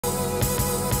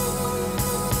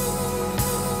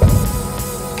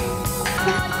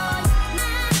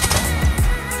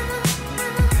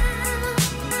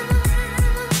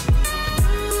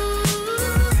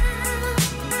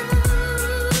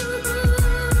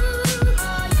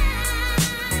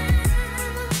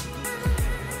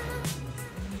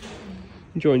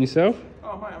Enjoying yourself?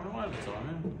 Oh mate, I'm having a wonderful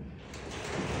time,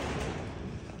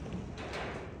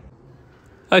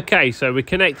 Okay, so we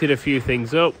connected a few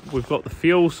things up. We've got the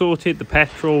fuel sorted, the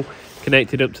petrol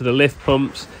connected up to the lift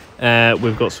pumps.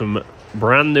 We've got some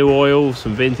brand new oil,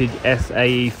 some vintage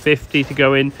SAE 50 to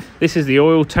go in. This is the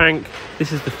oil tank.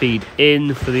 This is the feed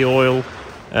in for the oil.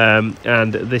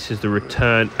 And this is the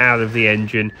return out of the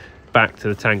engine back to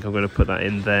the tank. I'm going to put that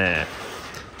in there.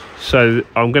 So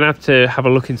I'm going to have a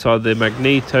look inside the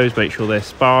magnetos, make sure they're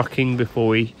sparking before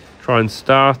we try and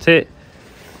start it.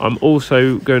 I'm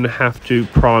also going to have to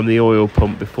prime the oil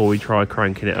pump before we try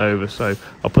cranking it over. So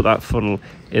I'll put that funnel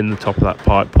in the top of that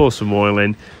pipe, pour some oil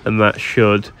in, and that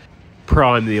should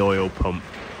prime the oil pump.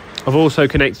 I've also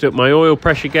connected up my oil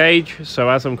pressure gauge. So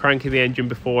as I'm cranking the engine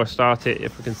before I start it,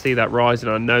 if I can see that rising,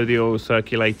 I know the oil is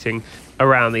circulating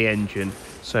around the engine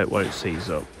so it won't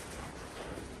seize up.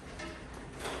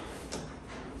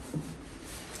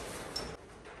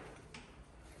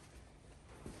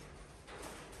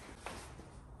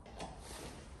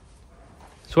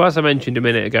 So as I mentioned a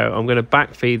minute ago, I'm going to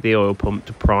backfeed the oil pump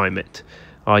to prime it.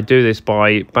 I do this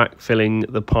by backfilling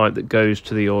the pipe that goes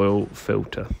to the oil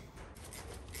filter.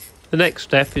 The next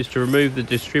step is to remove the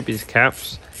distributor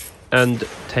caps and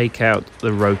take out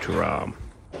the rotor arm.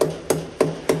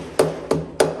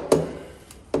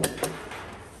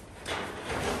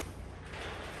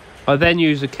 I then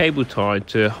use a cable tie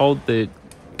to hold the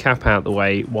cap out the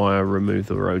way while I remove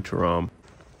the rotor arm.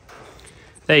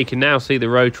 There you can now see the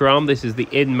rotor arm. This is the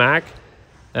in mag.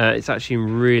 It's actually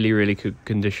in really good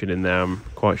condition in there. I'm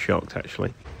quite shocked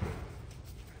actually.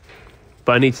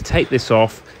 But I need to take this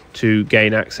off to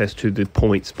gain access to the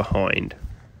points behind.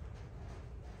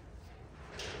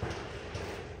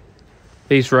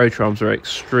 These rotor arms are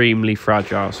extremely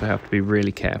fragile, so I have to be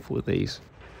really careful with these.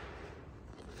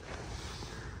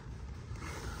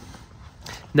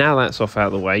 Now that's off out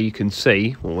of the way, you can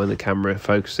see, well, when the camera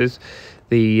focuses,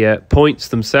 the points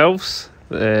themselves.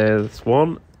 There's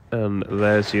one and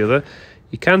there's the other.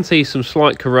 You can see some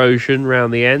slight corrosion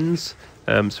around the ends,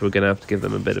 so we're going to have to give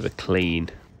them a bit of a clean.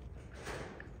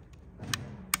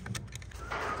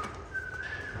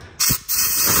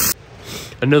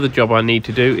 Another job I need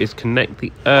to do is connect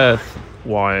the earth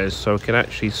wires so I can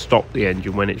actually stop the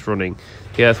engine when it's running.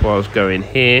 The earth wires go in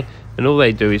here, and all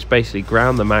they do is basically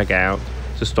ground the mag out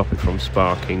to stop it from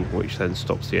sparking, which then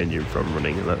stops the engine from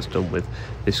running, and that's done with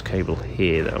this cable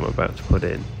here that I'm about to put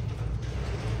in.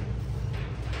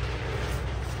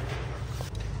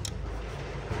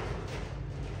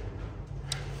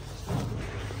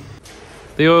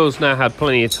 The oil's now had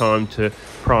plenty of time to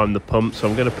prime the pump, so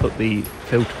I'm going to put the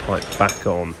filter pipe back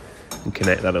on and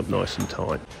connect that up nice and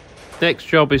tight. Next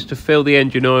job is to fill the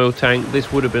engine oil tank.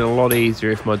 This would have been a lot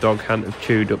easier if my dog hadn't have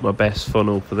chewed up my best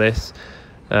funnel for this.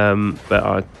 But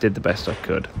I did the best I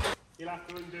could.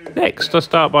 Next, I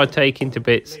start by taking to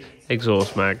bits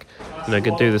exhaust mag, and I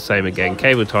can do the same again.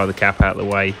 Cable tie the cap out of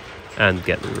the way and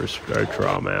get the rotor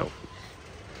arm out.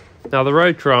 Now the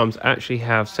rotor arms actually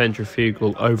have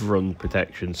centrifugal overrun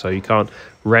protection, so you can't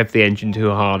rev the engine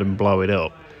too hard and blow it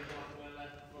up.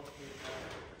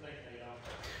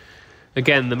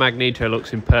 Again, the magneto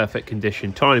looks in perfect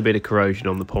condition, tiny bit of corrosion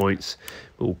on the points,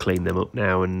 but we'll clean them up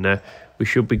now and we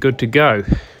should be good to go.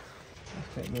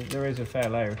 There is a fair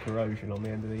layer of corrosion on the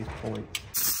end of these points.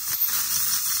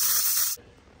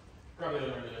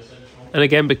 And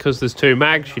again, because there's two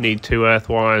mags, you need two earth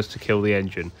wires to kill the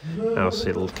engine, else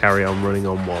it'll carry on running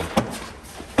on one.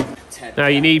 Now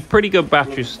you need pretty good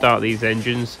batteries to start these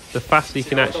engines. The faster you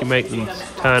can actually make them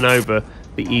turn over,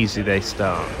 the easier they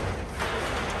start.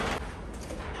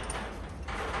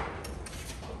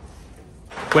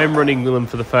 When running them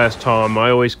for the first time, I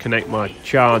always connect my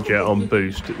charger on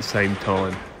boost at the same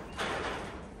time.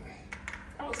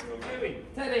 What's everyone doing?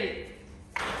 Teddy!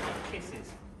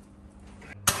 Kisses.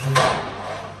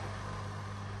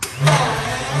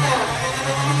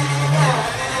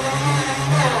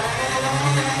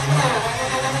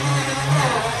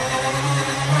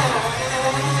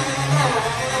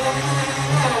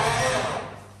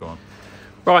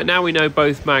 Right, now we know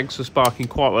both mags are sparking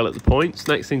quite well at the points.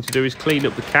 Next thing to do is clean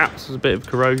up the caps. There's a bit of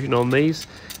corrosion on these,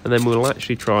 and then we'll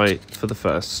actually try for the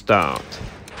first start.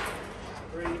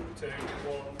 3, 2,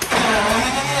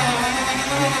 1.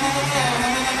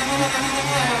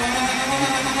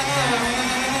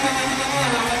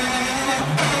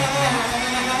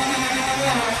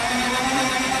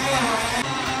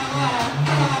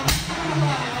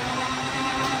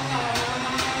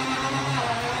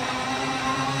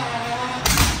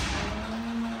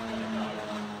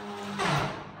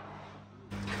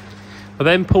 I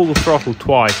then pull the throttle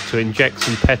twice to inject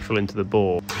some petrol into the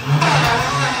bore.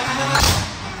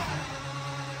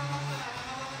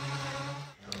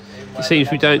 It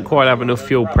seems we don't quite have enough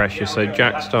fuel pressure, so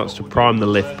Jack starts to prime the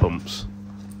lift pumps.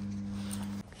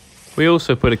 We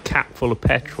also put a cap full of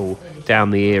petrol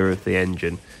down the ear of the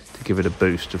engine to give it a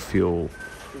boost of fuel.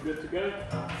 We're good to go.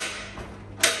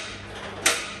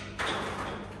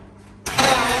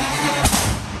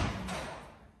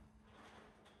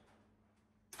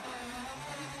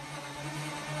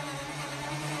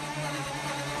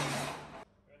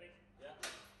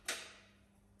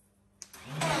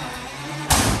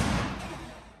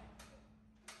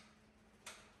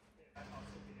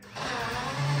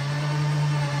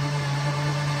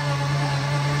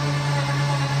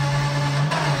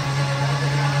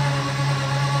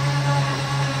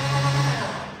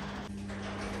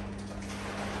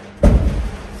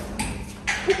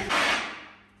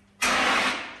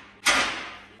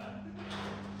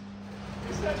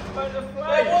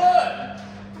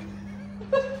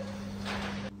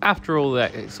 After all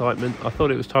that excitement, I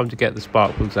thought it was time to get the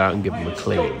spark plugs out and give them a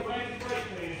clean.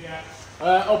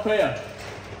 Up here.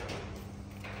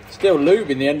 Still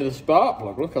lubing the end of the spark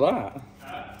plug, look at that.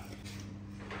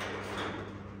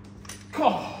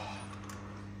 God.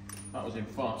 That was in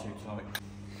far too tight.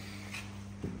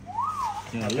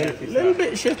 Yeah, a little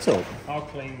bit shit up. I'll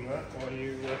clean that while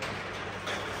you...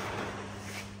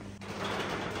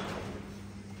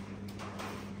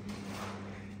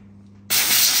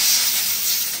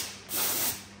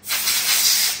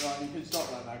 Right, you can stop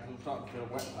that now because I'm starting to feel a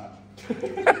wet patch.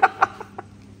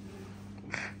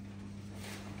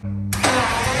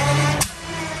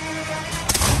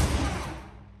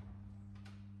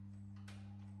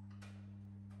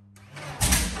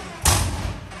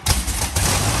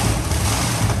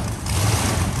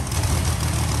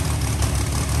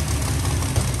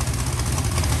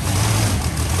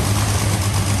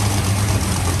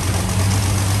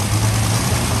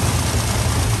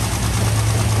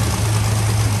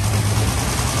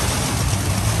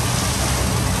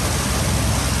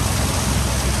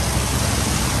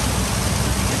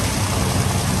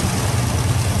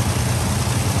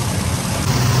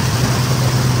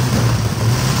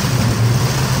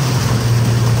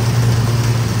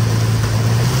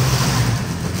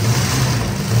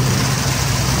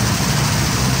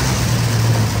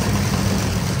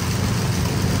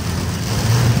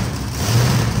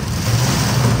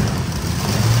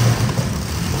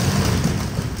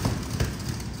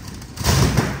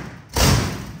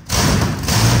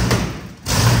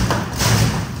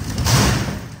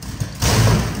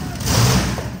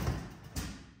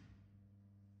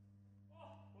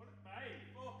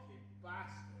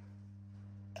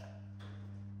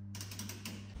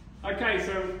 Okay,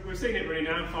 so we've seen it running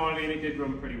now finally, and it did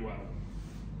run pretty well.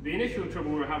 The initial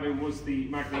trouble we were having was the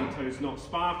magnetos not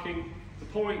sparking. The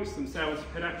points themselves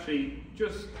had actually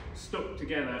just stuck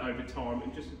together over time,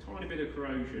 and just a tiny bit of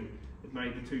corrosion had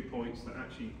made the 2 points that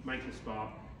actually make the spark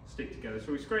stick together.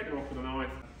 So we scraped them off with a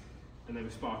knife, and they were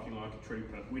sparking like a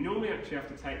trooper. We normally actually have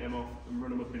to take them off and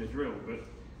run them up in a drill, but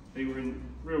they were in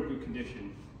real good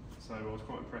condition, so I was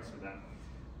quite impressed with that.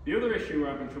 The other issue we were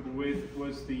having trouble with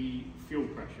was the fuel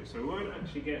pressure. So we weren't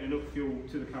actually getting enough fuel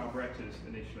to the carburetors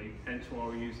initially, hence why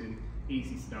we're using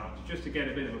easy start, just to get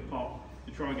a bit of a pop,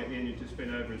 to try and get the engine to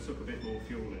spin over and suck a bit more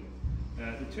fuel in.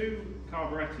 The two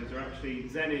carburetors are actually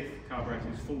Zenith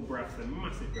carburetors, full breath, they're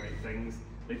massive great things.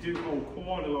 They do hold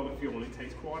quite a lot of fuel, and it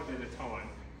takes quite a bit of time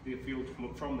for the fuel to come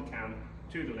up from the can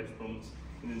to the lift pumps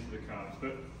and into the cars.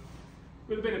 But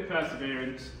with a bit of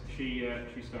perseverance, she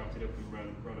started up and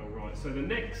run all right. So the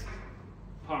next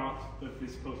part of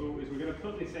this puzzle is we're going to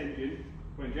put this engine,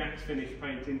 when Jack's finished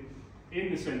painting, in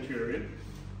the Centurion.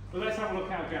 But let's have a look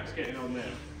how Jack's getting on there.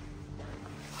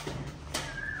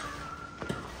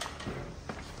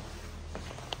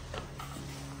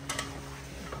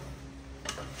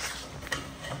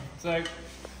 So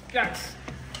Jack's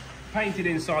painted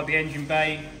inside the engine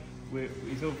bay.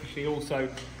 He's obviously also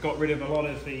got rid of a lot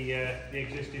of the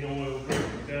existing oil,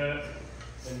 dirt,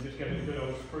 and just getting a good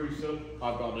old spruce up.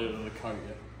 I've got to do another coat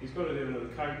yet. He's got to do another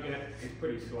coat yet. It's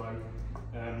pretty slow.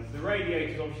 The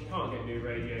radiators, obviously can't get new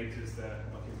radiators. They're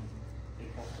like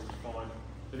impossible to find,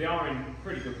 but they are in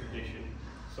pretty good condition.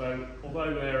 So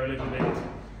although they're a little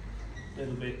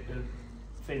bit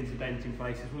fins are bent in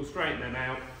places, we'll straighten them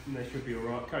out and they should be all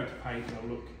right. Coat of paint,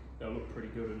 they'll look pretty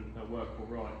good and they'll work all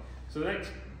right. So the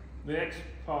next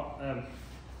part,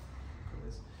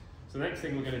 so the next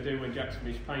thing we're going to do when Jack's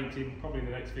finished painting, probably in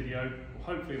the next video, or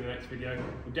hopefully in the next video,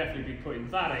 we'll definitely be putting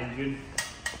that engine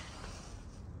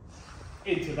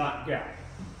into that gap.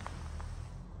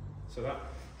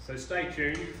 So stay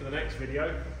tuned for the next video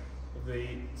of the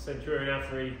Centurion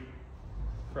AVRE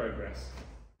progress.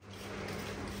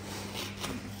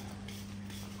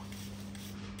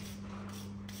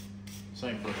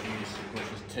 Same brush you use to brush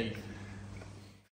his teeth.